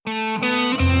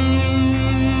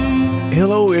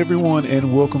Hello everyone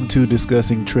and welcome to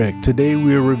Discussing Trek. Today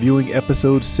we are reviewing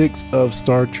episode 6 of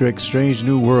Star Trek Strange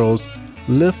New Worlds,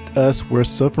 Lift Us Where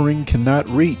Suffering Cannot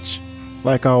Reach.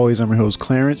 Like always, I'm your host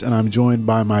Clarence and I'm joined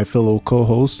by my fellow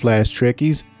co-hosts /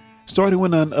 Trekkies, starting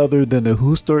with none other than the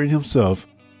Who story himself,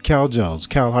 Cal Jones.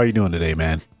 Cal, how are you doing today,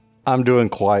 man? I'm doing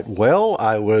quite well.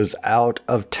 I was out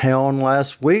of town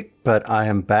last week, but I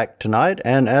am back tonight,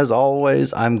 and as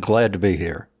always, I'm glad to be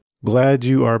here. Glad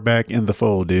you are back in the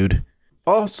fold, dude.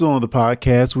 Also on the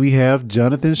podcast, we have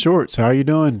Jonathan Shorts. How are you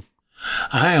doing?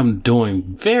 I am doing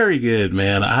very good,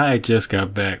 man. I just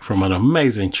got back from an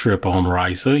amazing trip on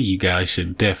Risa. You guys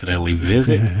should definitely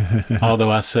visit. Although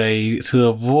I say to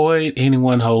avoid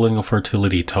anyone holding a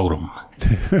fertility totem.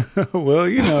 Well,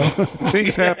 you know,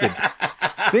 things happen.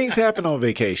 Things happen on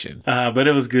vacation. But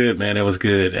it was good, man. It was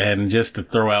good. And just to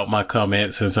throw out my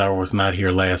comment, since I was not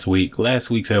here last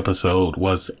week's episode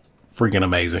was freaking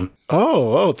amazing.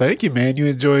 Oh, thank you, man. You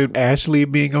enjoyed Ashley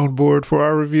being on board for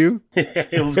our review?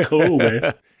 It was cool,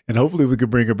 man. And hopefully we could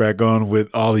bring her back on with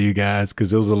all of you guys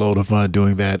because it was a load of fun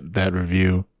doing that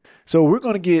review. So we're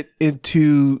going to get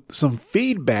into some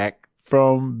feedback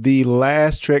from the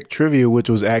last Trek trivia, which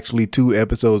was actually 2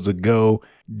 episodes ago.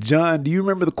 John, do you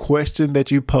remember the question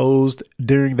that you posed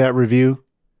during that review?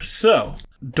 So,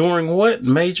 during what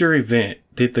major event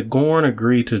did the Gorn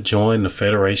agree to join the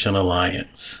Federation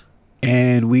Alliance?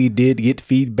 And we did get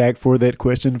feedback for that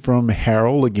question from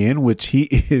Harold again, which he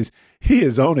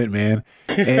is on it, man.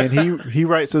 And he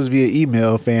writes us via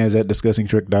email,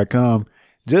 fans@discussingtrek.com.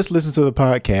 Just listen to the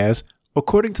podcast.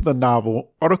 According to the novel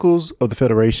Articles of the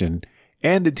Federation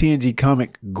and the TNG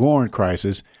comic Gorn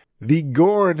Crisis, the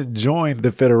Gorn joined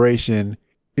the Federation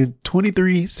in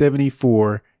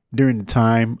 2374 during the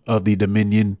time of the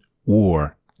Dominion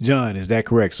War. John, is that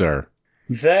correct, sir?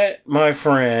 That, my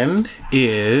friend,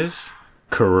 is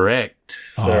correct,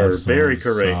 sir. Awesome Very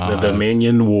correct. sauce. The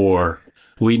Dominion War.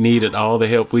 We needed all the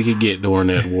help we could get during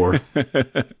that war.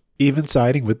 Even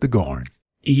siding with the Gorn.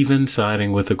 Even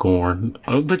siding with the Gorn.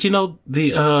 But you know,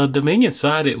 the Dominion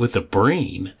sided with the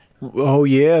Breen. Oh,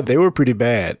 yeah. They were pretty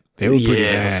bad. They were pretty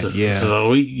bad. Yeah.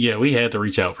 So we had to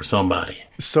reach out for somebody.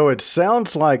 So it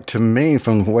sounds like to me,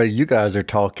 from the way you guys are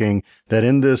talking, that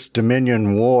in this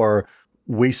Dominion War,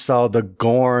 we saw the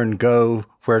Gorn go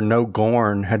where no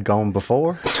Gorn had gone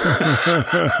before.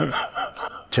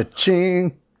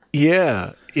 Cha-ching.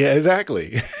 Yeah,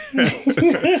 exactly.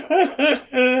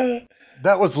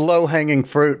 That was low-hanging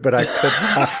fruit, but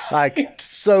I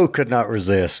so could not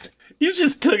resist. You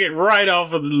just took it right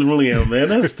off of the limb, man.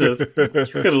 That's just, you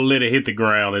could have let it hit the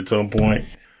ground at some point.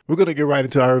 We're going to get right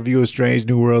into our review of Strange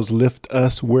New Worlds, Lift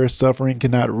Us Where Suffering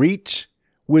Cannot Reach,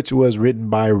 which was written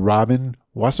by Robin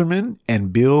Wasserman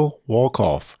and Bill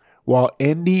Wolkoff, while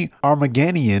Andy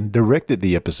Armaganian directed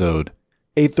the episode.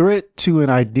 A threat to an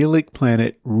idyllic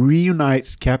planet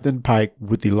reunites Captain Pike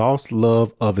with the lost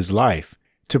love of his life.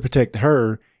 To protect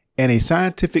her and a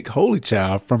scientific holy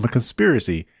child from a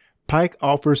conspiracy, Pike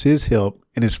offers his help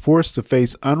and is forced to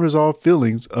face unresolved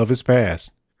feelings of his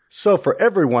past. So for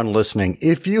everyone listening,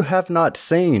 if you have not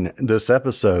seen this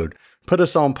episode, put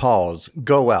us on pause,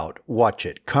 go out, watch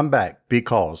it, come back,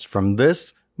 because from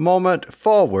this moment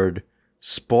forward,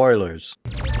 spoilers.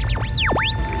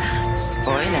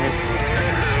 Spoilers.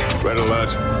 Red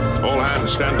alert. All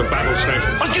hands stand to battle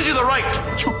stations. What gives you the right?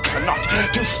 You cannot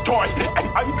destroy an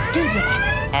idea.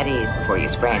 At ease before you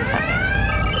sprain something.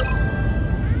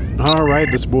 All right,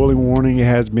 the spoiler warning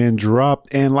has been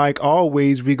dropped. And like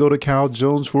always, we go to Cal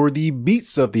Jones for the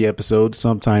beats of the episode.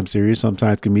 Sometimes serious,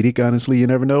 sometimes comedic. Honestly, you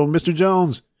never know. Mr.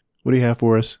 Jones, what do you have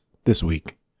for us this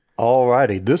week?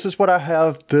 Alrighty, this is what I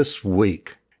have this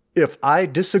week. If I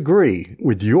disagree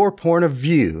with your point of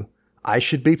view, I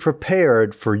should be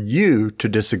prepared for you to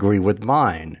disagree with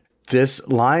mine. This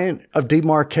line of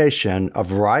demarcation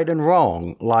of right and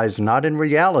wrong lies not in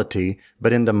reality,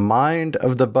 but in the mind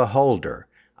of the beholder.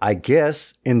 I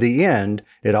guess, in the end,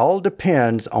 it all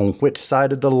depends on which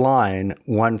side of the line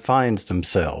one finds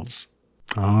themselves.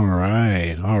 All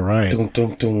right. Dun,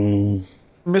 dun, dun.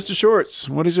 Mr. Shorts,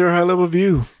 what is your high-level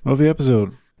view of the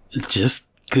episode? Just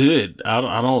good. I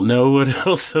don't know what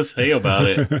else to say about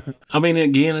it. I mean,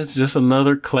 again, it's just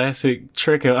another classic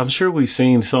Trek. I'm sure we've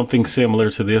seen something similar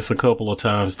to this a couple of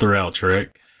times throughout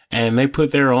Trek, and they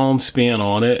put their own spin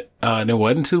on it. And it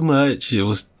wasn't too much. It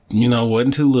was,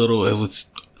 wasn't too little. It was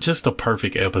just a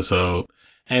perfect episode.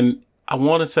 And I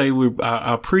want to say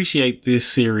I appreciate this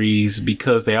series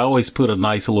because they always put a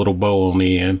nice little bow on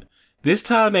the end. This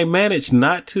time they managed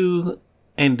not to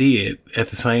and did at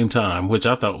the same time, which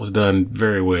I thought was done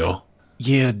very well.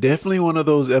 Yeah, definitely one of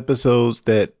those episodes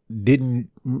that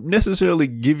didn't necessarily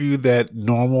give you that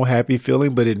normal happy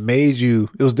feeling, but it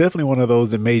was definitely one of those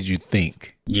that made you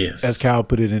think. Yes. As Kyle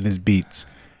put it in his beats,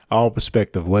 all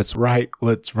perspective, what's right,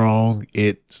 what's wrong,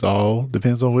 it's all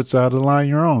depends on which side of the line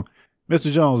you're on.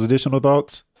 Mr. Jones, additional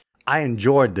thoughts? I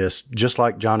enjoyed this, just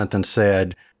like Jonathan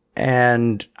said,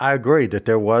 and I agree that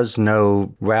there was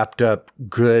no wrapped up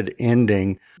good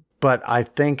ending, but I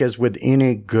think as with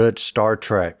any good Star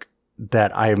Trek,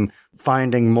 that I'm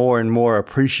finding more and more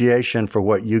appreciation for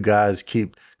what you guys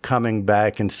keep coming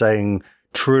back and saying,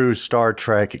 true Star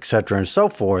Trek, etc. and so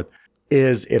forth,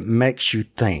 is it makes you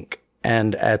think.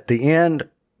 And at the end,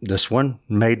 this one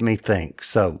made me think.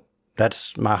 So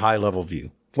that's my high level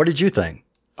view. What did you think?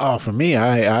 Oh, for me,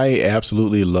 I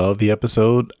absolutely love the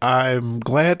episode. I'm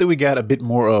glad that we got a bit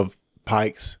more of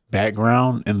Pike's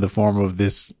background in the form of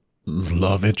this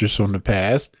love interest from the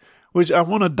past, which I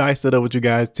want to dice it up with you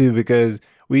guys too, because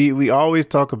we always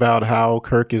talk about how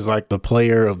Kirk is like the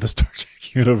player of the Star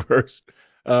Trek universe.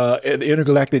 The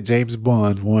intergalactic James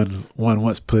Bond, one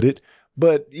once put it.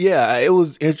 But yeah, it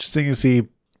was interesting to see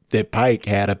that Pike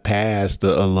had a past,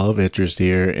 a love interest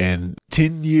here, and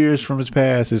 10 years from his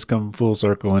past has come full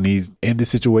circle, and he's in this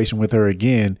situation with her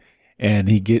again, and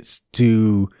he gets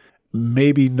to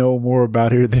maybe know more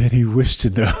about her than he wished to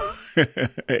know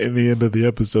in the end of the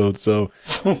episode. So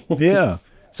yeah.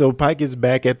 So Pike is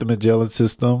back at the Magellan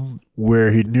system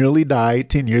where he nearly died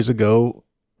 10 years ago,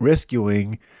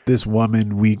 rescuing this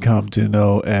woman we come to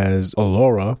know as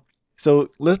Allura. So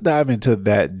let's dive into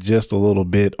that just a little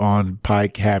bit on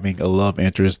Pike having a love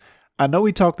interest. I know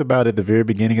we talked about it at the very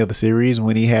beginning of the series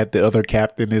when he had the other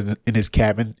captain in his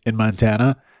cabin in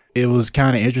Montana. It was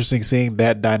kind of interesting seeing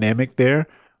that dynamic there.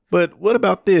 But what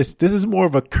about this? This is more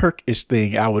of a Kirk-ish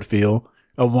thing, I would feel.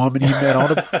 A woman he met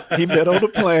on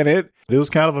the planet. It was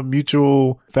kind of a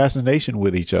mutual fascination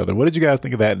with each other. What did you guys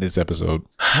think of that in this episode?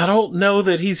 I don't know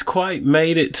that he's quite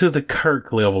made it to the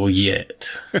Kirk level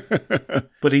yet,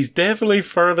 but he's definitely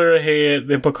further ahead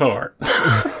than Picard.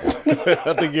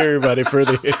 I think everybody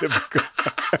further ahead than Picard.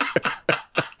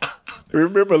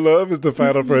 Remember, love is the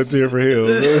final frontier for him.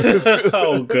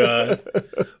 Oh God!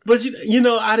 But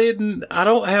I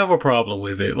don't have a problem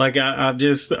with it. Like I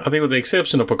mean, with the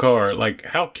exception of Picard, like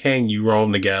how can you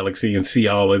roam the galaxy and see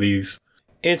all of these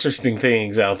interesting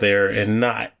things out there and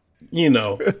not,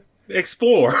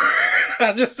 explore?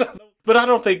 But I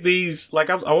don't think these. Like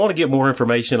I want to get more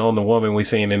information on the woman we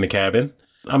seen in the cabin.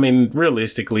 I mean,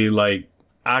 realistically, like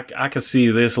I could see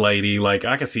this lady. Like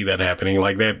I could see that happening.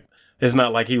 Like that. It's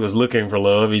not like he was looking for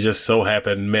love. He just so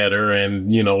happened met her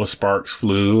and, sparks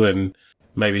flew and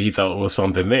maybe he thought it was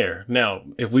something there. Now,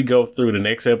 if we go through the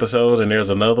next episode and there's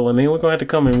another one, then we're going to have to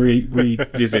come and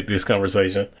revisit this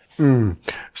conversation.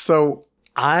 So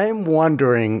I'm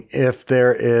wondering if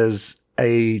there is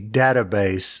a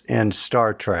database in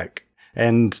Star Trek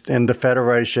and in the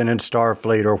Federation and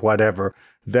Starfleet or whatever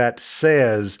that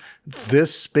says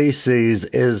this species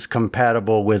is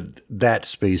compatible with that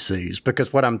species.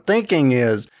 Because what I'm thinking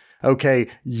is, okay,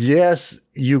 yes,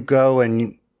 you go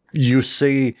and you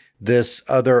see this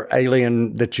other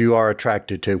alien that you are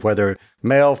attracted to, whether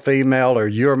male, female, or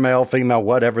you're male, female,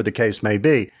 whatever the case may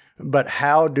be. But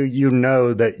how do you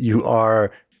know that you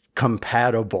are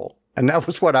compatible? And that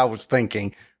was what I was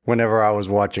thinking whenever I was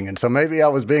watching it. So maybe I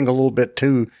was being a little bit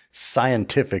too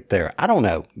scientific there. I don't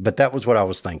know, but that was what I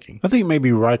was thinking. I think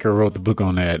maybe Riker wrote the book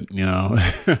on that,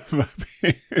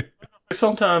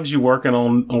 Sometimes you're working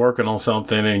on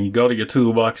something and you go to your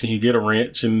toolbox and you get a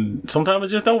wrench and sometimes it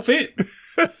just don't fit.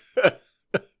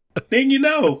 Then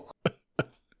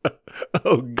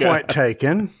Oh, God. Point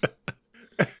taken.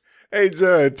 Hey,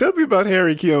 John, tell me about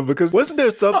Harry Kim, because wasn't there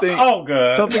something... Oh,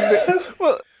 God.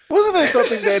 Wasn't there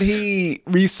something that he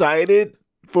recited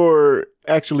for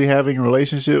actually having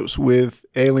relationships with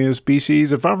alien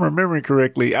species? If I'm remembering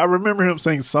correctly, I remember him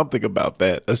saying something about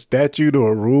that, a statute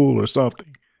or a rule or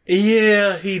something.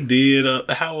 Yeah, he did.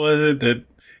 How was it that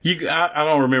I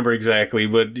don't remember exactly,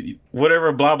 but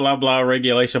whatever blah, blah, blah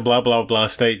regulation, blah, blah, blah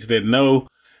states that no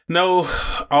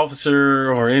officer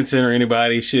or ensign or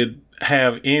anybody should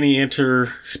have any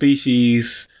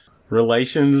interspecies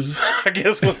relations, I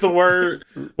guess was the word,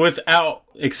 without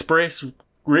express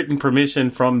written permission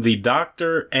from the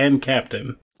doctor and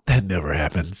captain. That never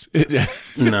happens.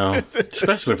 No,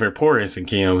 especially for poor Ensign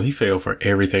Kim. He fell for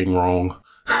everything wrong.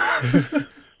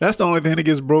 That's the only thing that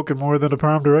gets broken more than a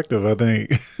prime directive, I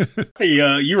think.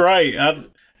 Yeah, you're right.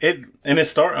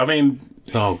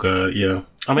 Oh God, yeah.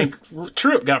 I mean,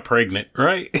 Trip got pregnant,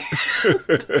 right?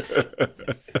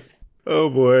 Oh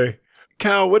boy.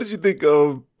 Kyle, what did you think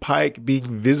of Pike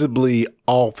being visibly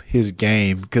off his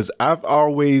game, because I've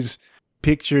always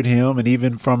pictured him, and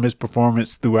even from his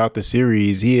performance throughout the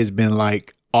series, he has been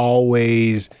like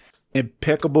always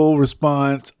impeccable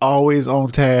response, always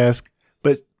on task.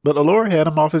 But Allura had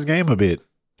him off his game a bit.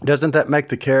 Doesn't that make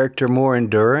the character more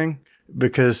enduring?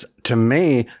 Because to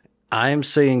me, I am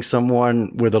seeing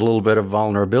someone with a little bit of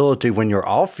vulnerability when you're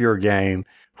off your game,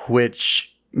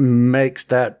 which makes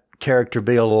that character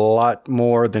be a lot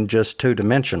more than just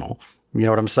two-dimensional. You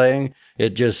know what I'm saying?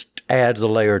 It just adds a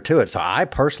layer to it. So I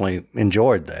personally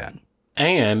enjoyed that.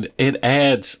 And it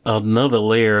adds another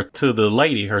layer to the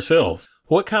lady herself.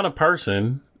 What kind of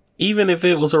person, even if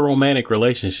it was a romantic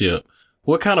relationship,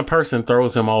 what kind of person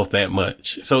throws him off that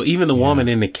much? So even the woman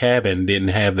in the cabin didn't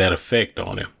have that effect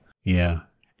on him. Yeah.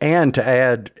 And to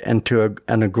add into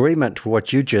an agreement to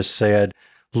what you just said,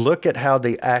 look at how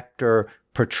the actor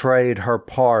portrayed her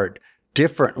part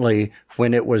differently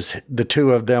when it was the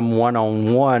two of them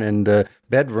one-on-one in the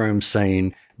bedroom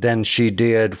scene than she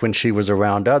did when she was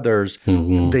around others.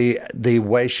 Mm-hmm. The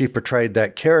way she portrayed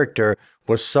that character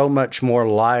was so much more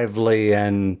lively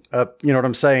and up. You know what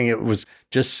I'm saying? It was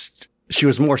just, she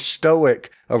was more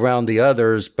stoic around the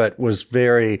others, but was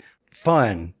very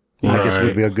fun. Right. I guess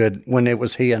would be a good, when it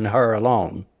was he and her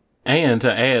alone. And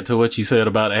to add to what you said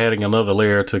about adding another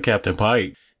layer to Captain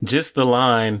Pike, just the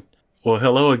line, well,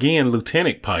 hello again,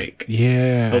 Lieutenant Pike.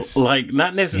 Yes. Like,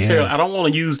 not necessarily, I don't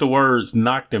want to use the words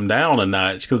knocked him down a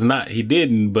notch, because he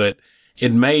didn't, but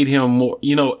it made him more,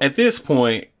 at this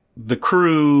point, the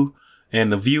crew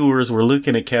and the viewers were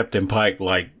looking at Captain Pike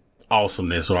like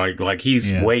awesomeness, right? Like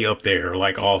he's way up there,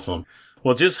 like awesome.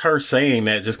 Well, just her saying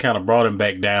that just kind of brought him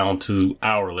back down to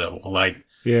our level. Like,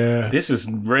 this is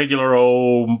regular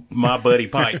old my buddy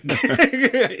Pike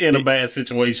in a bad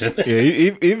situation.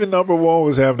 Yeah, even number one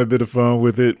was having a bit of fun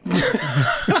with it.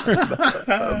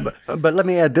 But let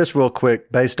me add this real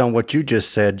quick, based on what you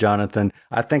just said, Jonathan.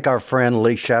 I think our friend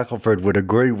Lee Shackelford would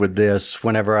agree with this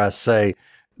whenever I say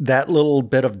that little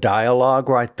bit of dialogue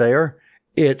right there,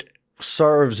 it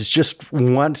serves just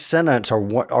one sentence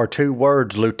or two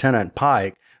words, Lieutenant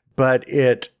Pike, but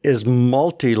it is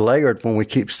multi-layered. When we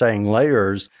keep saying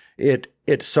layers, it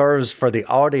serves for the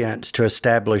audience to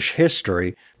establish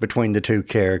history between the two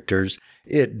characters.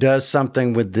 It does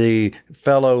something with the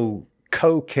fellow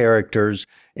co-characters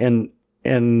in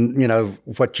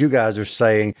what you guys are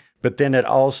saying, but then it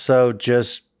also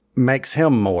just makes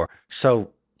him more. So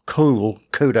cool,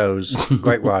 kudos,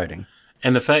 great writing.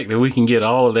 And the fact that we can get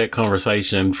all of that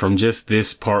conversation from just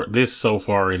this so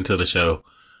far into the show,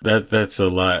 that's a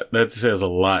lot. That says a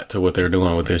lot to what they're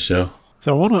doing with this show.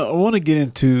 So I want to get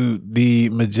into the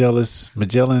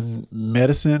Magellan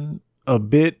medicine a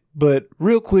bit, but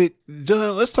real quick,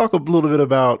 John, let's talk a little bit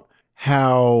about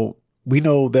how we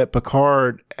know that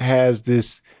Picard has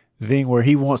this thing where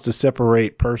he wants to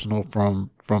separate personal from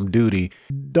duty.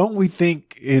 Don't we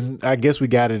think, and I guess we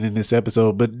got it in this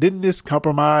episode, but didn't this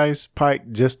compromise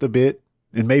Pike just a bit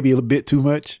and maybe a bit too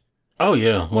much? Oh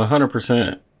yeah,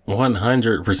 100%.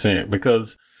 100%.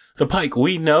 Because the Pike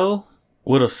we know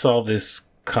would have saw this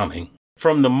coming.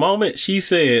 From the moment she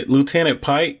said Lieutenant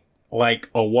Pike, like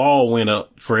a wall went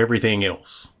up for everything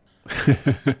else.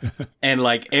 And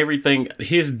like everything,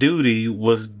 his duty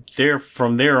was there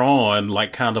from there on,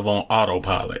 like kind of on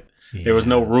autopilot. Yeah. There was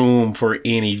no room for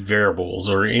any variables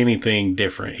or anything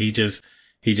different. He just,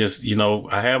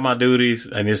 I have my duties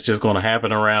and it's just going to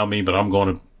happen around me, but I'm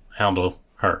going to handle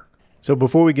her. So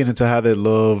before we get into how that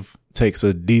love takes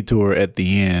a detour at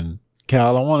the end,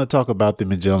 Cal, I want to talk about the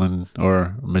Magellan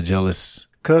or Magellan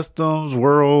customs,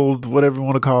 world, whatever you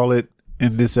want to call it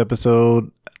in this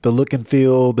episode. The look and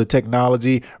feel, the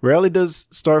technology. Rarely does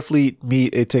Starfleet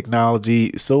meet a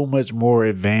technology so much more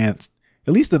advanced,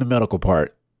 at least in the medical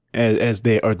part, than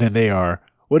they are.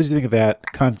 What did you think of that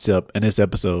concept in this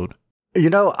episode?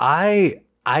 I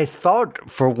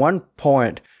thought for one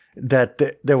point that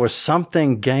there was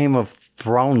something Game of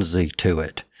Thronesy to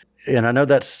it. And I know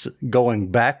that's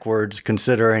going backwards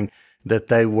considering that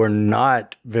they were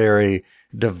not very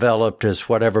developed as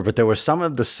whatever, but there were some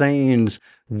of the scenes,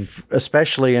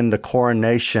 especially in the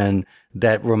coronation,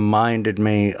 that reminded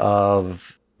me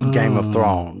of Game of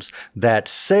Thrones. That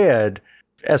said,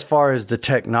 as far as the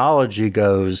technology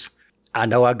goes, I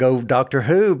know I go Doctor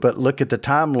Who, but look at the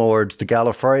Time Lords, the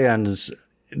Gallifreyans,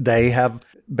 they have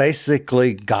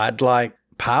basically godlike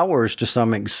powers to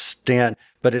some extent,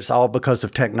 but it's all because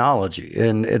of technology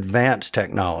and advanced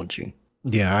technology.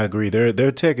 Yeah, I agree.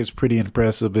 Their tech is pretty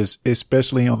impressive,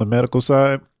 especially on the medical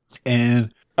side.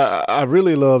 And I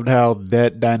really loved how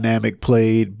that dynamic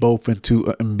played both into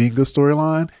M'Benga's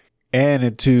storyline and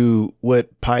into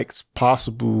what Pike's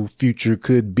possible future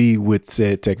could be with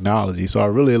said technology. So I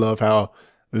really love how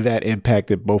that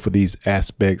impacted both of these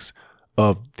aspects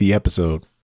of the episode.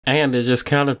 And it just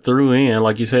kind of threw in,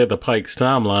 like you said, the Pike's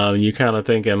timeline. And you're kind of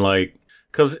thinking like,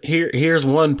 because here's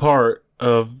one part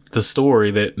of the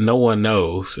story that no one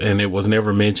knows, and it was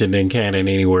never mentioned in canon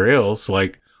anywhere else.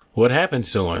 Like, what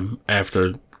happens to him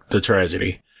after the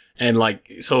tragedy? And like,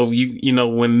 so you know,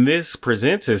 when this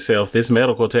presents itself, this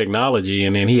medical technology,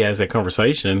 and then he has that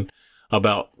conversation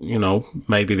about, you know,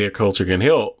 maybe their culture can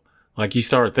help. Like, you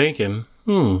start thinking,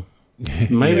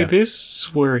 maybe this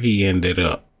is where he ended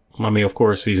up. I mean, of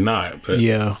course he's not, but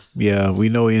yeah, we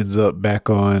know he ends up back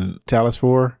on Talos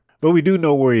 4. But we do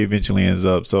know where he eventually ends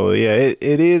up. So, yeah, it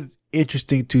is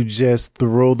interesting to just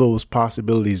throw those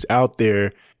possibilities out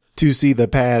there to see the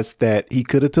paths that he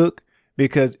could have took.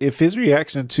 Because if his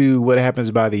reaction to what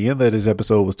happens by the end of this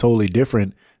episode was totally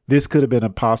different, this could have been a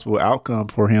possible outcome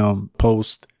for him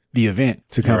post the event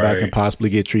to come back and possibly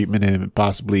get treatment and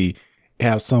possibly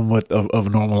have somewhat of a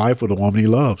normal life with a woman he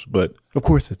loves. But, of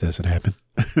course, it doesn't happen.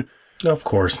 Of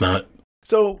course not.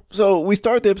 So we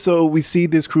start the episode, we see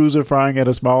this cruiser firing at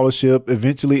a smaller ship.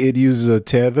 Eventually it uses a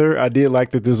tether. I did like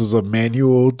that this was a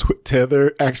manual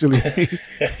tether actually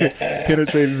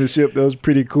penetrating the ship. That was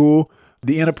pretty cool.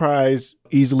 The Enterprise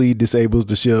easily disables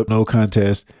the ship, no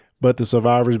contest, but the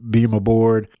survivors beam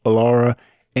aboard Alara,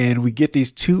 and we get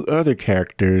these two other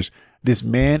characters, this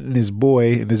man and this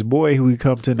boy who we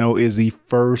come to know is the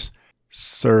first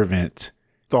servant.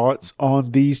 Thoughts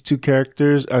on these two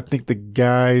characters? I think the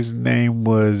guy's name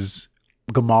was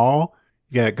Gamal.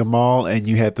 You got Gamal and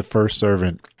you had the first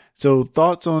servant. So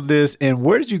thoughts on this, and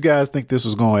where did you guys think this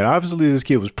was going? Obviously, this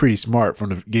kid was pretty smart from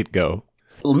the get-go.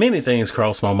 Well, many things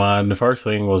crossed my mind. The first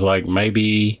thing was like,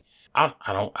 maybe I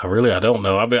don't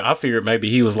know. I figured maybe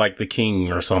he was like the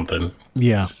king or something.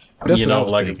 Yeah, that's what I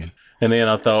was thinking. And then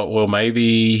I thought, well,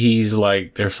 maybe he's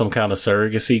like, there's some kind of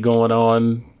surrogacy going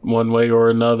on one way or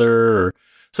another.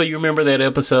 So you remember that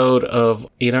episode of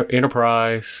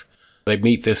Enterprise? They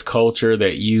meet this culture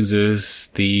that uses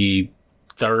the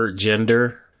third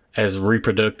gender as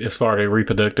part of their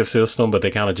reproductive system, but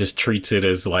they kind of just treats it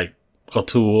as like a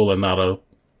tool and not a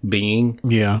being.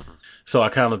 Yeah. So I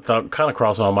kind of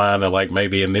crossed my mind that like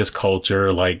maybe in this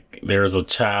culture, like there's a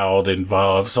child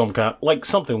involved,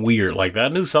 something weird like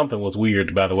that. I knew something was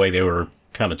weird by the way they were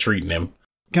kind of treating him.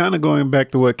 Kind of going back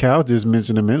to what Cal just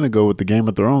mentioned a minute ago with the Game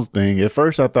of Thrones thing. At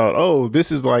first I thought, oh,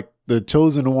 this is like the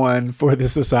chosen one for the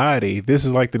society. This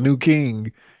is like the new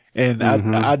king. And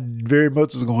I very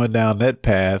much was going down that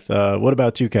path. What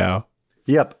about you, Cal?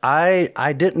 Yep.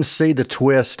 I didn't see the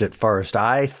twist at first.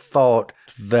 I thought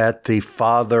that the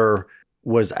father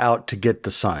was out to get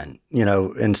the son,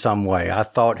 in some way. I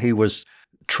thought he was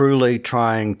truly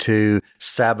trying to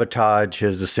sabotage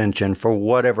his ascension for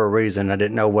whatever reason. I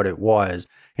didn't know what it was.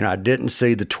 I didn't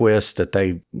see the twist that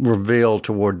they revealed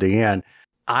toward the end.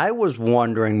 I was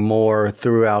wondering more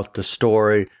throughout the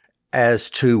story as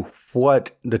to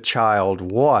what the child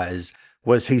was.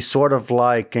 Was he sort of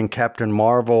like in Captain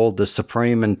Marvel, the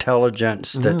supreme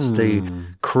intelligence that's the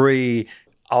Kree,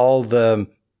 all the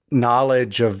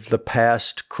knowledge of the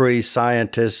past Kree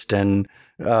scientists and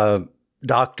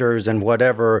doctors and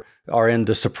whatever are in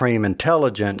the supreme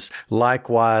intelligence?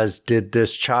 Likewise, did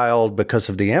this child, because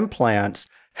of the implants,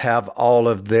 have all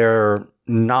of their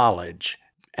knowledge?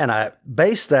 And I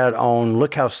based that on,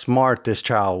 look how smart this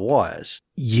child was.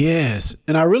 Yes.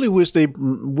 And I really wish they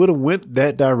would have went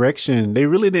that direction. They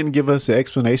really didn't give us an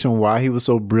explanation why he was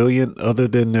so brilliant other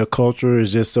than their culture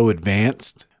is just so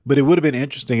advanced. But it would have been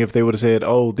interesting if they would have said,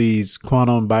 oh, these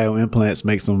quantum bioimplants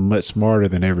makes them much smarter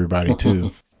than everybody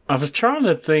too. I was trying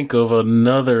to think of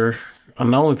the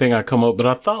only thing I come up,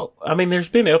 but there's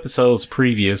been episodes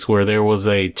previous where there was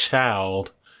a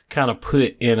child kind of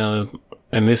put in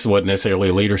and this wasn't necessarily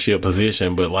a leadership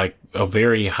position, but like a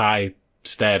very high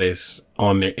status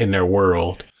in their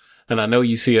world. And I know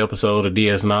you see an episode of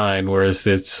DS9 where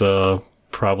it's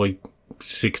probably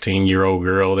 16-year-old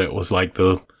girl that was like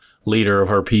the leader of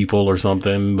her people or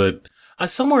something. But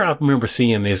somewhere I remember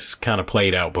seeing this kind of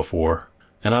played out before,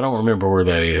 and I don't remember where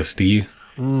that is. Do you?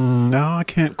 No, I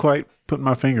can't quite put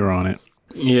my finger on it.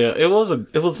 Yeah, it was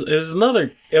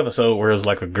another episode where it was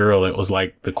like a girl that was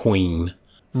like the queen.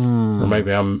 Or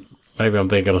maybe I'm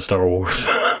thinking of Star Wars.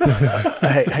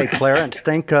 hey, Clarence,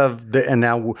 think of and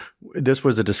now this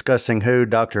was a Discussing Who,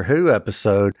 Doctor Who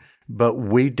episode, but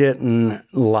we didn't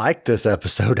like this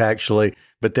episode actually.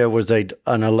 But there was an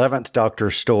 11th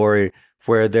Doctor story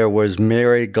where there was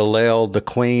Mary Galel, the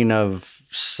queen of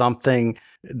something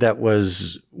that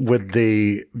was with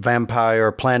the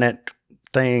vampire planet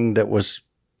thing that was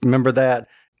Remember that?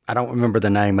 I don't remember the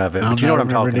name of it, but you know what I'm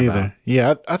talking about.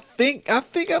 Yeah, I think I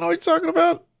know what you're talking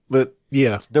about. But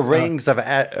yeah, the rings of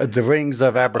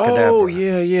Abracadabra. Oh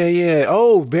yeah.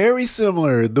 Oh, very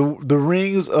similar. The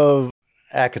rings of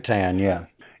Akatan. Yeah.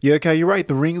 Yeah, okay, you're right.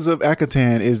 The Rings of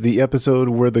Akatan is the episode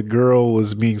where the girl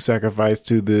was being sacrificed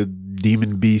to the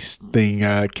demon beast thing.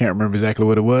 I can't remember exactly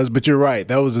what it was, but you're right.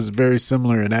 That was just very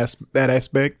similar in that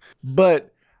aspect.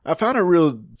 But I found it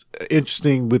real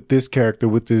interesting with this character,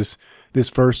 with this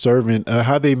first servant,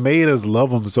 how they made us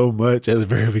love him so much at the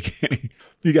very beginning.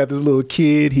 You got this little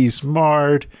kid. He's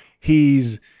smart.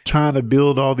 He's trying to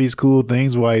build all these cool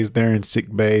things while he's there in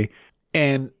sick bay.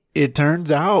 And it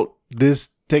turns out this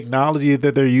technology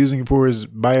that they're using for his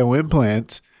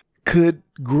bioimplants could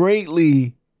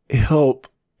greatly help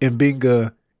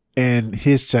Mbinga and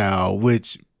his child,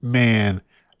 which, man,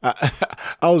 I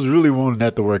was really wanting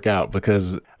that to work out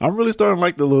because I'm really starting to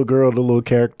like the little girl, the little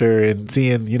character, and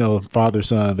seeing, father,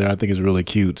 son there, I think is really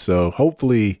cute. So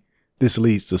hopefully this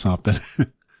leads to something.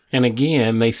 And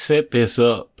again, they set this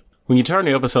up. When you turn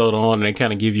the episode on, they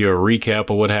kind of give you a recap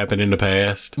of what happened in the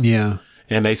past. Yeah.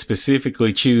 And they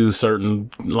specifically choose certain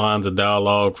lines of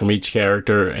dialogue from each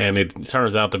character. And it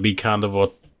turns out to be kind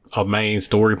of a main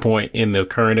story point in the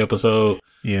current episode.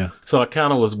 Yeah. So I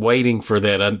kind of was waiting for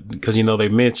that because, they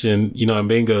mentioned,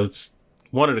 Mbinga's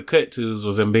one of the cut twos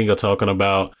was Mbinga talking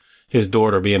about his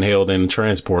daughter being held in a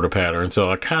transporter pattern. So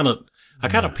I kind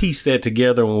of pieced that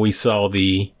together when we saw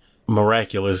the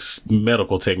miraculous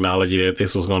medical technology that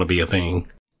this was going to be a thing.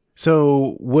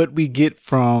 So what we get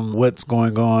from what's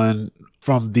going on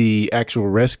from the actual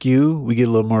rescue, we get a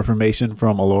little more information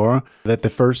from Alora that the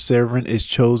first servant is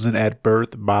chosen at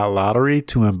birth by lottery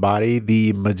to embody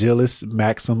the Magillus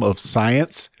maxim of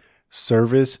science,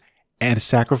 service, and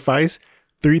sacrifice.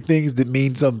 3 things that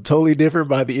mean something totally different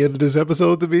by the end of this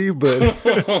episode to me,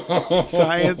 but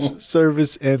science,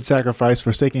 service, and sacrifice,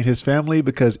 forsaking his family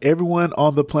because everyone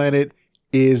on the planet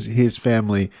is his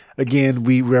family. Again,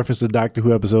 we referenced the Doctor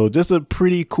Who episode. Just a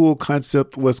pretty cool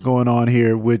concept what's going on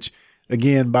here, which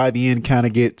again, by the end kind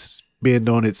of gets bent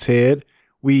on its head.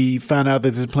 We found out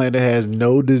that this planet has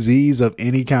no disease of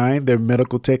any kind. Their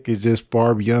medical tech is just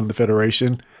far beyond the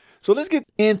Federation. So let's get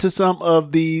into some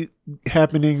of the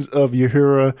happenings of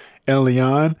Uhura and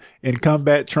Leon in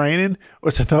combat training,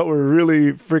 which I thought were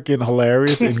really freaking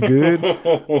hilarious and good.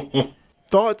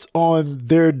 Thoughts on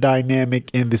their dynamic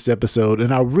in this episode.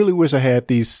 And I really wish I had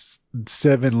these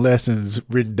 7 lessons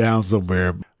written down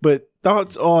somewhere. But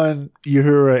thoughts on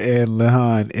Uhura and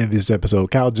Leon in this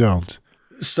episode. Kyle Jones.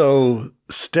 So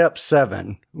step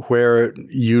 7, where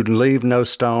you'd leave no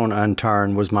stone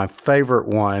unturned, was my favorite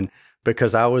one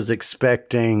because I was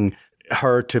expecting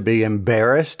her to be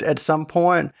embarrassed at some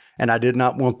point, and I did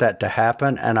not want that to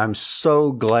happen. And I'm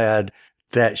so glad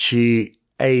that she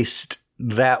aced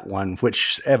that one,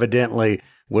 which evidently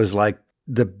was like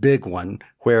the big one.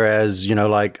 Whereas,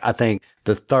 I think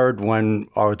the third one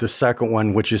or the second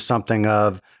one, which is something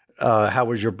of, how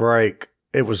was your break?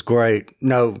 It was great.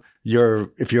 No,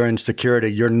 if you're in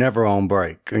security, you're never on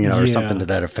break, or something to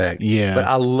that effect. Yeah. But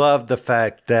I love the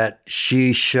fact that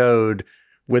she showed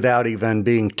without even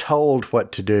being told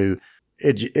what to do.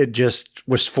 It just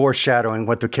was foreshadowing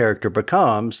what the character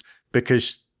becomes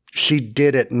because she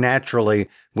did it naturally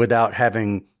without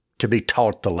having to be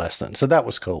taught the lesson. So that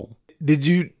was cool. Did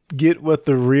you get what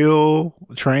the real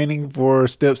training for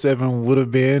step 7 would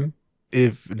have been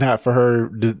if not for her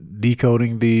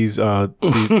decoding these? It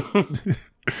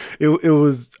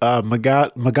was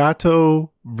Magato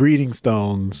breeding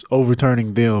stones.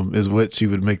 Overturning them is what she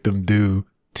would make them do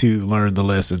to learn the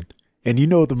lesson. And you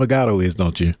know what the Magato is,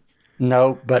 don't you?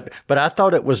 No, but I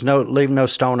thought it was leave no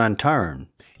stone unturned.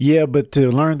 Yeah, but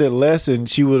to learn that lesson,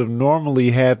 she would have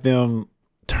normally had them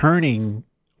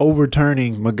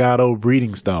overturning Magato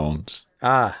breeding stones.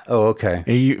 Okay.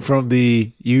 And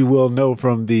you will know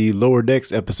from the Lower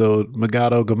Decks episode,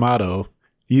 Magato Gamato.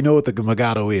 You know what the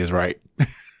Magato is, right?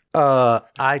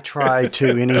 I try to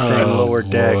anything Lower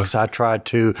Decks. I try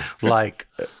to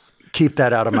keep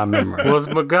that out of my memory. Was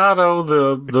Magato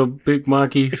the big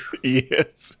monkeys?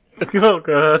 Yes. Oh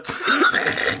God.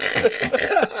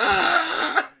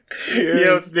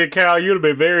 Yes. Yeah, Kyle, you'd have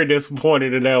been very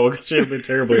disappointed in that one because you'd have been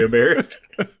terribly embarrassed.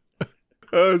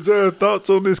 So thoughts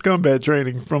on this combat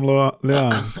training from Leon?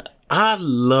 I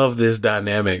love this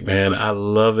dynamic, man. I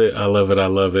love it. I love it. I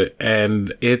love it.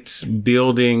 And it's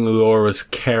building Laura's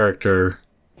character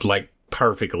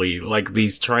perfectly, like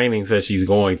these trainings that she's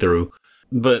going through.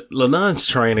 But Lenon's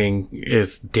training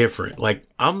is different.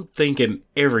 I'm thinking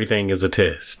everything is a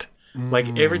test.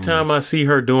 Every time I see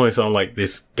her doing something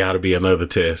this gotta be another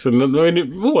test. And I mean,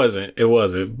 it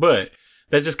wasn't. But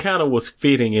that just kind of was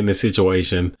fitting in the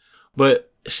situation.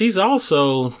 But she's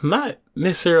also not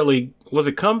necessarily, was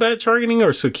it combat training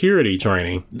or security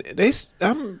training?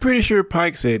 I'm pretty sure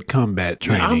Pike said combat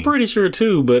training. I'm pretty sure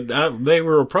too, but they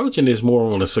were approaching this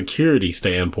more on a security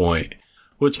standpoint,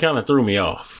 which kind of threw me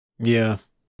off. Yeah.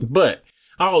 But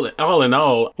all in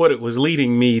all, what it was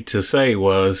leading me to say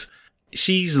was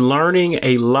she's learning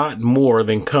a lot more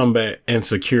than combat and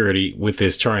security with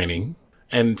this training.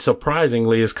 And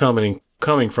surprisingly, it's coming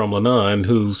from Lennon,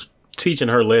 who's teaching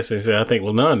her lessons that I think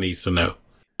Lennon needs to know.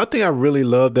 I think I really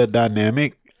love that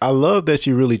dynamic. I love that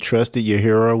she really trusted your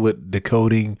hero with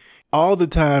decoding. All the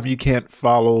time, you can't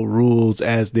follow rules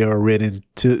as they are written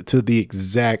to the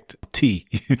exact T.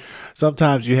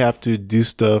 Sometimes you have to do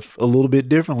stuff a little bit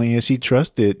differently, and she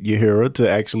trusted your hero to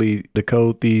actually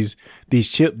decode these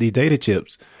data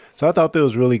chips. So I thought that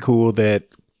was really cool that,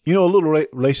 a little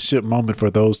relationship moment for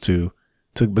those two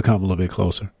to become a little bit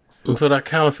closer. But I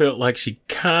kind of felt like we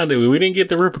didn't get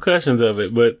the repercussions of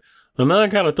it, but Lennon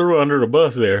kind of threw her under the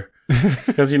bus there.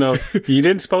 Because, you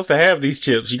didn't supposed to have these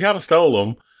chips. You kind of stole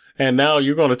them. And now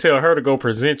you're going to tell her to go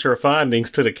present your findings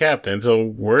to the captain. So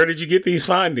where did you get these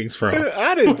findings from?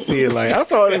 I didn't see it I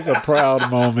saw it as a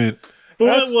proud moment.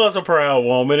 Well, it was a proud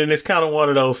moment. And it's kind of one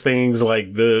of those things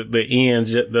like the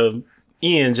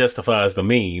end justifies the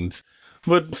means.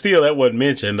 But still, that wasn't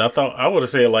mentioned. I would have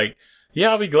said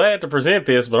yeah, I'll be glad to present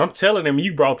this, but I'm telling him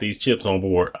you brought these chips on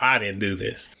board. I didn't do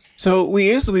this. So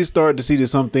we instantly start to see that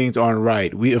some things aren't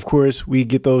right. We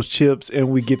get those chips, and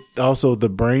we get also the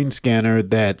brain scanner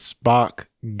that Spock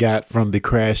got from the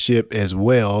crash ship as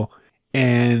well.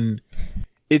 And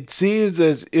it seems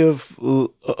as if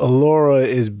Alora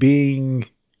is being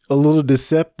a little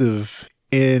deceptive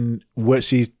in what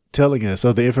she's telling us,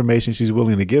 or the information she's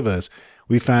willing to give us.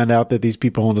 We find out that these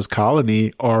people on this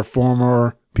colony are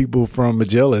former people from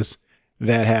Magellan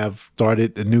that have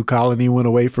started a new colony, went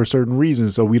away for certain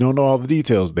reasons. So we don't know all the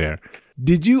details there.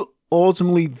 Did you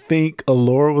ultimately think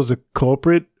Alora was a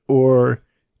culprit, or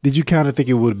did you kind of think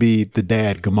it would be the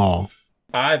dad, Gamal?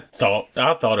 I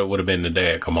thought it would have been the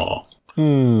dad, Gamal.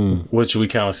 Which we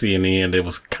kind of see in the end. It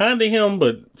was kind of him,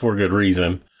 but for good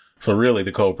reason. So really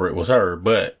the culprit was her.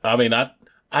 But I mean,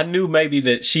 I knew maybe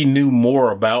that she knew more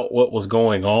about what was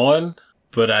going on,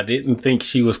 but I didn't think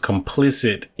she was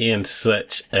complicit in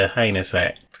such a heinous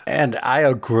act. And I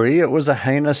agree it was a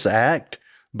heinous act,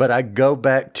 but I go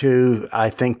back to, I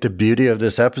think the beauty of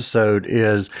this episode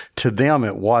is, to them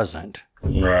it wasn't.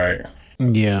 Right.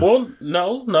 Yeah. Well,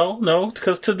 no,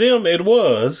 because to them it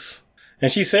was.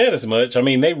 And she said as much. I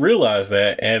mean, they realized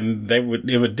that, and it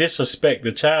would disrespect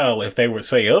the child if they would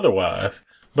say otherwise,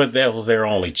 but that was their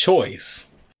only choice.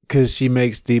 Because she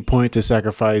makes the point to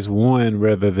sacrifice one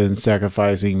rather than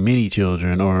sacrificing many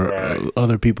children or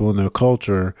other people in their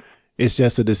culture. It's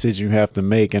just a decision you have to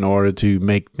make in order to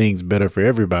make things better for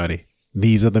everybody.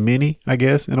 These are the many, I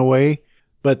guess, in a way,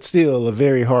 but still a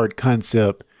very hard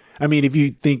concept. I mean, if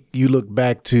you look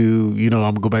back to, I'm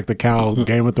gonna go back to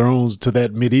Game of Thrones, to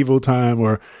that medieval time,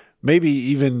 or maybe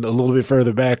even a little bit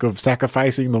further back, of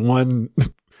sacrificing the one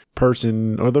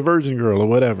person or the virgin girl or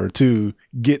whatever to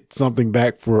get something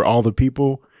back for all the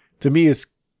people. To me, it's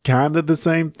kind of the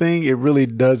same thing. It really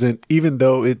doesn't, even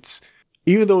though it's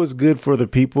good for the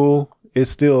people, it's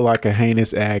still like a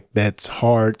heinous act that's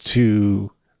hard to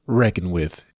reckon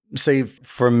with. See,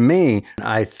 for me,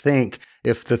 I think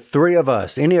if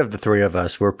any of the three of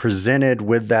us were presented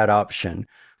with that option,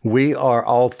 we are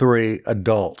all three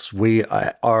adults. We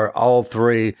are all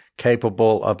three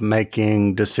capable of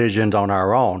making decisions on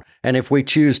our own. And if we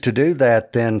choose to do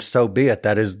that, then so be it.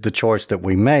 That is the choice that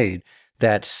we made.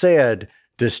 That said,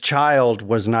 this child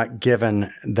was not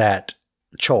given that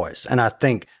choice. And I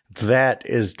think that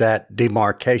is that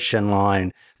demarcation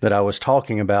line that I was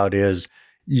talking about is,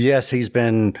 yes, he's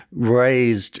been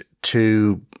raised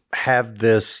to have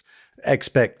this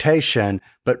expectation,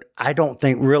 but I don't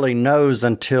think really knows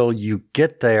until you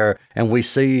get there and we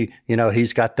see,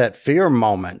 he's got that fear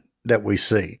moment that we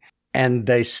see, and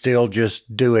they still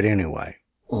just do it anyway.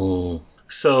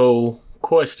 So,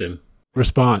 question.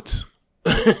 Response.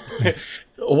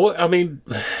 Well, I mean,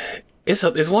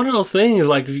 it's one of those things,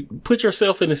 like, put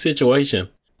yourself in a situation.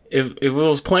 If it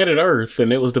was planet Earth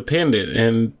and it was dependent,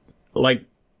 and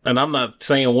I'm not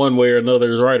saying one way or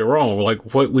another is right or wrong,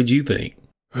 like, what would you think?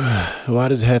 Why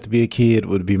does it have to be a kid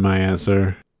would be my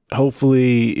answer.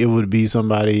 Hopefully it would be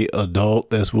somebody adult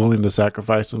that's willing to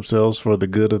sacrifice themselves for the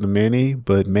good of the many.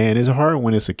 But man, it's hard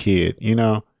when it's a kid,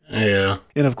 Yeah.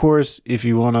 And of course, if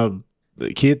you want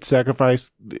the kid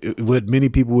sacrifice, what many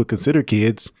people would consider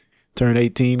kids, turn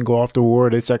 18, go off to war,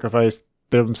 they sacrifice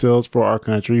themselves for our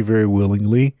country very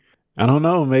willingly. I don't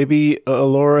know. Maybe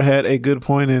Laura had a good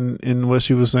point in what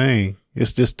she was saying.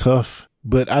 It's just tough.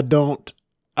 But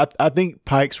I think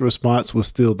Pike's response was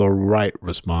still the right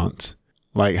response.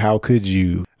 Like, how could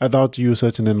you? I thought you were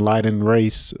such an enlightened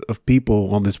race of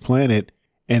people on this planet,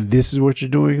 and this is what you're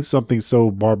doing? Something so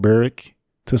barbaric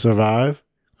to survive?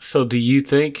 So do you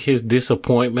think his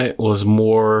disappointment was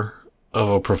more of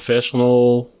a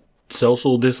professional,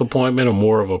 social disappointment or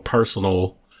more of a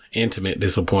personal, intimate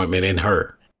disappointment in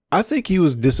her? I think he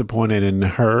was disappointed in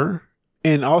her.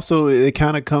 And also, it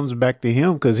kind of comes back to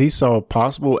him because he saw a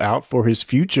possible out for his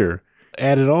future.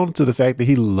 Added on to the fact that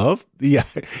he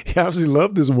obviously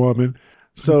loved this woman.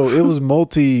 So it was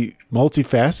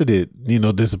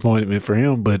multifaceted, disappointment for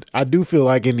him. But I do feel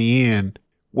like in the end,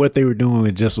 what they were doing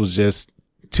was just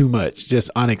too much, just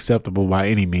unacceptable by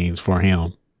any means for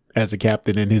him as a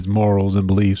captain and his morals and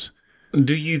beliefs.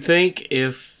 Do you think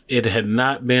if it had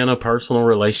not been a personal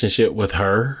relationship with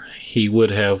her, he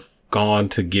would have gone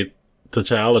to get the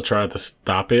child or tried to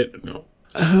stop it?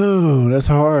 Oh, that's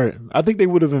hard. I think they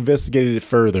would have investigated it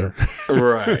further.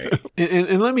 Right.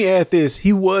 and let me add this.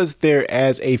 He was there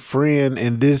as a friend,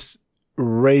 and this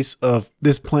race of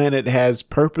this planet has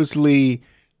purposely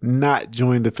not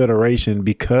joined the Federation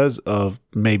because of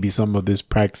maybe some of these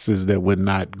practices that would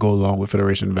not go along with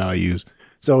Federation values.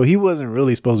 So he wasn't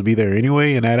really supposed to be there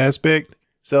anyway in that aspect.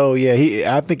 So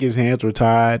yeah, I think his hands were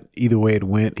tied. Either way it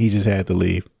went, he just had to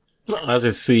leave. I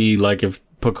just see, like, if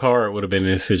Picard would have been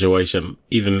in this situation,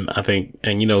 even, I think,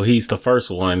 and, he's the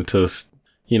first one to,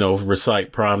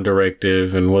 recite Prime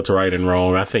Directive and what's right and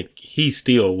wrong. I think he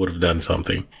still would have done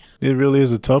something. It really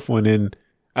is a tough one. And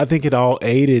I think it all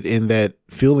aided in that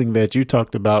feeling that you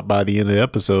talked about by the end of the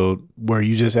episode, where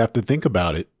you just have to think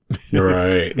about it.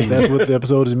 Right. And that's what the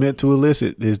episode is meant to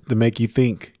elicit, is to make you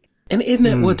think. And isn't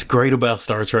that what's great about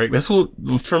Star Trek?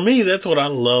 For me, that's what I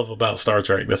love about Star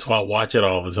Trek. That's why I watch it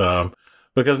all the time.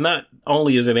 Because not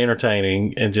only is it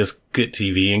entertaining and just good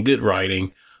TV and good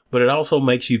writing, but it also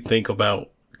makes you think about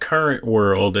current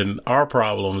world and our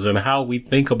problems and how we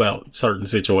think about certain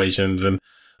situations and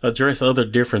address other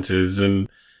differences. And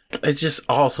it's just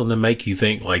awesome to make you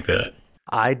think like that.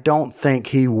 I don't think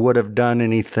he would have done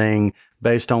anything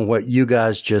based on what you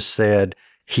guys just said.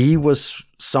 He was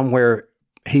somewhere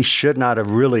he should not have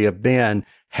really have been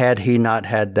had he not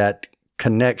had that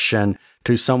connection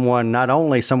to someone, not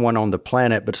only someone on the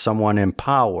planet, but someone in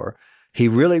power. He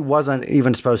really wasn't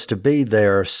even supposed to be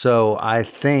there. So I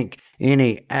think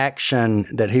any action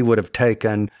that he would have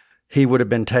taken, he would have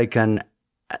been taking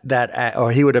that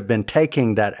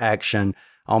action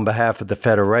on behalf of the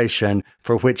Federation,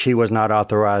 for which he was not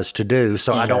authorized to do.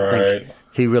 So I don't think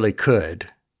he really could.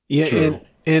 Yeah. True.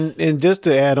 And just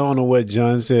to add on to what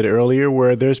John said earlier,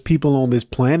 where there's people on this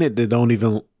planet that don't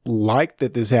even like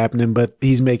that this happening, but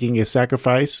he's making a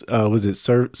sacrifice.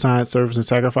 Science, service, and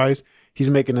sacrifice? He's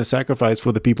making a sacrifice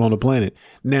for the people on the planet.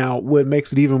 Now, what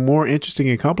makes it even more interesting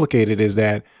and complicated is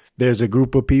that there's a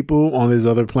group of people on this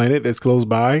other planet that's close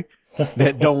by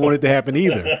that don't want it to happen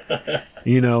either.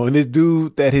 And this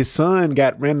dude that his son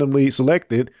got randomly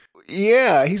selected.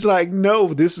 Yeah, he's like, no,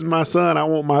 this is my son. I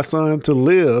want my son to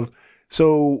live.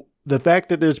 So the fact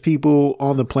that there's people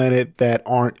on the planet that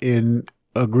aren't in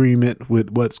agreement with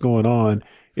what's going on,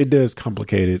 it does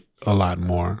complicate it a lot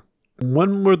more.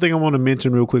 One more thing I want to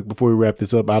mention real quick before we wrap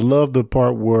this up. I love the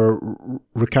part where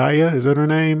Rakaya, is that her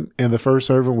name, and the first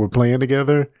servant were playing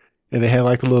together, and they had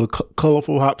like a little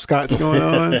colorful hopscotch going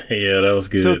on. Yeah, that was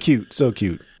good. So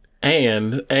cute.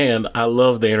 And I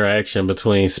love the interaction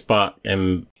between Spock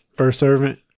and first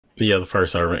servant. Yeah, the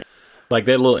first servant. Like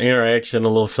that little interaction, a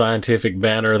little scientific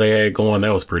banner they had going,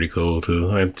 that was pretty cool too.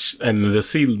 And to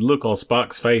see look on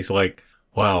Spock's face, like,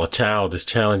 wow, a child is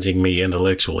challenging me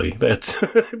intellectually.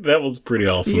 That was pretty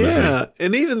awesome. Yeah,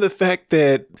 and even the fact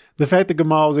that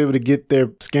Gamal was able to get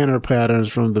their scanner patterns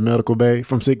from the medical bay,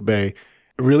 from sick bay,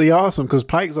 really awesome. Because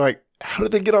Pike's like, how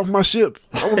did they get off my ship?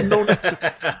 I want to know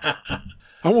that.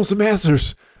 I want some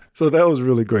answers. So that was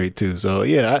really great too. So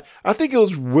yeah, I think it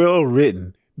was well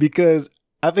written, because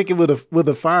I think with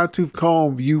a fine-tooth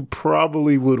comb, you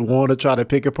probably would want to try to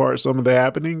pick apart some of the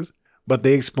happenings, but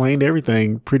they explained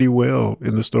everything pretty well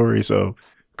in the story. So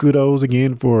kudos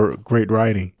again for great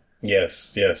writing.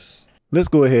 Yes. Let's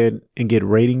go ahead and get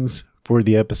ratings for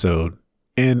the episode.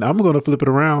 And I'm going to flip it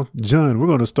around. John, we're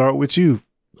going to start with you.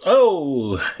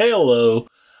 Oh, hello.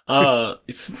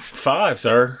 5,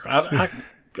 sir.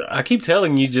 I keep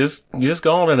telling you, just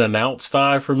go on and announce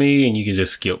 5 for me, and you can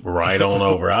just skip right on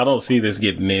over. I don't see this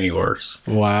getting any worse.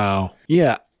 Wow.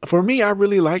 Yeah. For me, I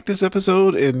really like this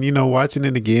episode, and, watching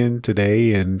it again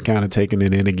today and kind of taking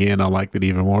it in again, I liked it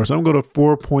even more. So I'm going to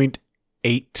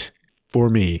 4.8 for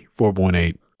me,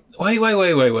 4.8.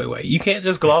 Wait. You can't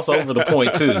just gloss over the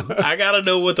point two. I gotta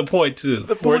know what the point two.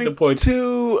 Point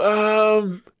two,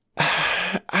 I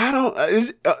don't.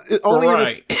 It's only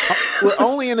Right.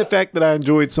 only in the fact that I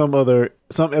enjoyed some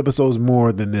episodes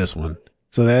more than this one.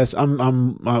 So that's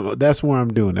that's where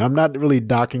I'm doing it. I'm not really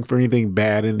docking for anything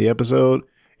bad in the episode.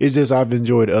 It's just I've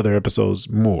enjoyed other episodes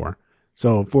more.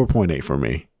 So 4.8 for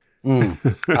me.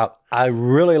 I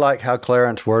really like how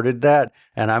Clarence worded that,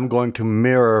 and I'm going to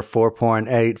mirror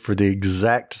 4.8 for the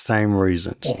exact same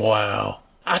reasons. Wow.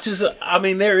 I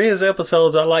mean, there is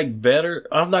episodes I like better.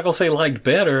 I'm not going to say liked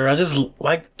better. I just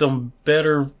liked them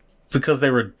better because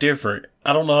they were different.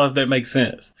 I don't know if that makes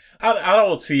sense. I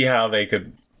don't see how they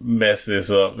could mess this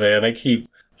up, man. I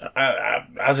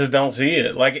just don't see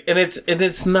it. Like, and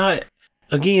it's not,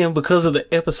 again, because of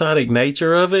the episodic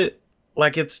nature of it,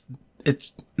 like it's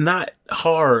not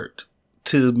hard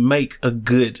to make a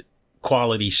good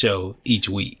quality show each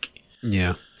week.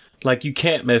 Yeah. Like, you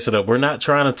can't mess it up. We're not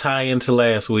trying to tie into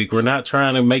last week. We're not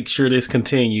trying to make sure this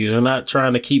continues. We're not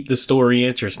trying to keep the story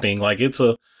interesting. Like, it's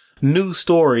a new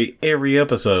story every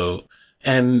episode.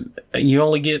 And you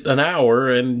only get an hour,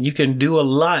 and you can do a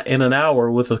lot in an hour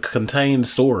with a contained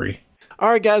story. All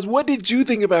right, guys, what did you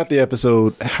think about the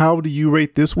episode? How do you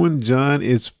rate this one? John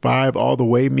is 5 all the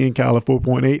way. Me and Kyle are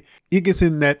 4.8. You can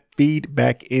send that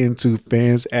feedback into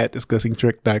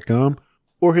fans@discussingtrek.com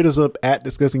or hit us up at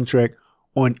discussingtrek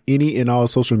on any and all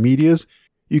social medias.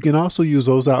 You can also use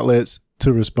those outlets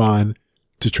to respond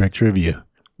to Trek Trivia.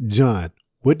 John,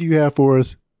 what do you have for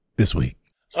us this week?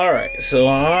 All right, so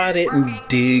I didn't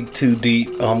dig too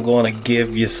deep. I'm going to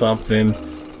give you something.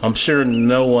 I'm sure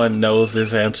no one knows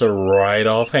this answer right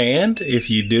offhand. If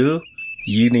you do,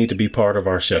 you need to be part of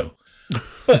our show.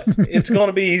 But it's going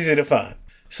to be easy to find.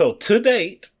 So to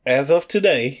date, as of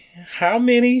today, how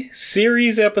many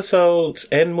series episodes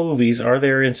and movies are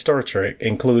there in Star Trek,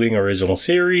 including original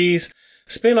series,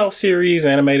 spin-off series,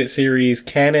 animated series,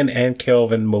 canon, and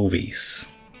Kelvin movies?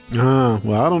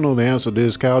 Well, I don't know the answer to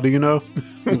this. Kyle, do you know?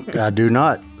 I do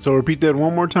not. So repeat that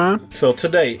one more time. So to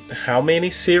date, how many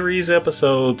series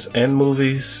episodes and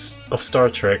movies of Star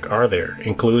Trek are there,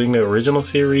 including the original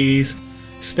series,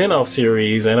 spin-off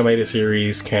series, animated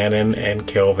series, canon, and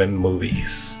Kelvin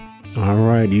movies? All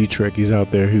right, you Trekkies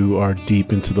out there who are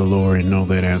deep into the lore and know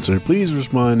that answer, please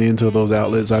respond into those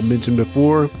outlets I mentioned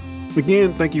before.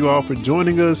 Again, thank you all for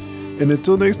joining us. And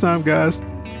until next time, guys,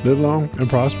 live long and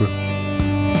prosper.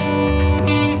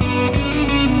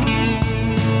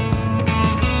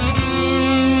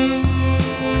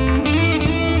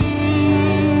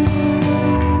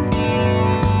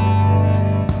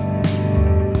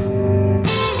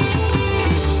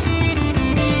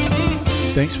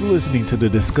 Thanks for listening to the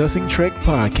Discussing Trek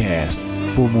podcast.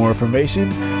 For more information,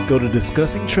 go to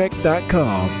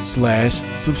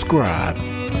discussingtrek.com/subscribe.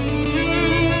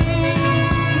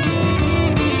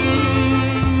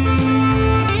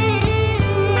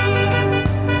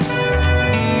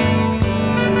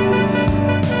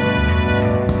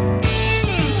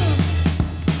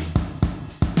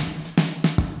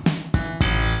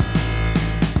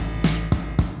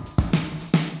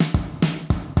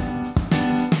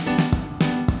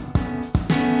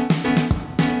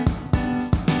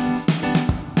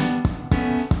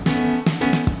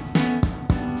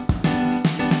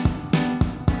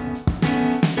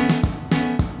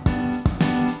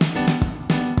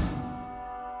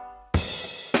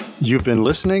 You've been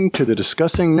listening to the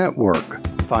Discussing Network.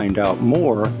 Find out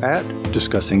more at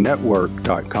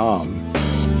discussingnetwork.com.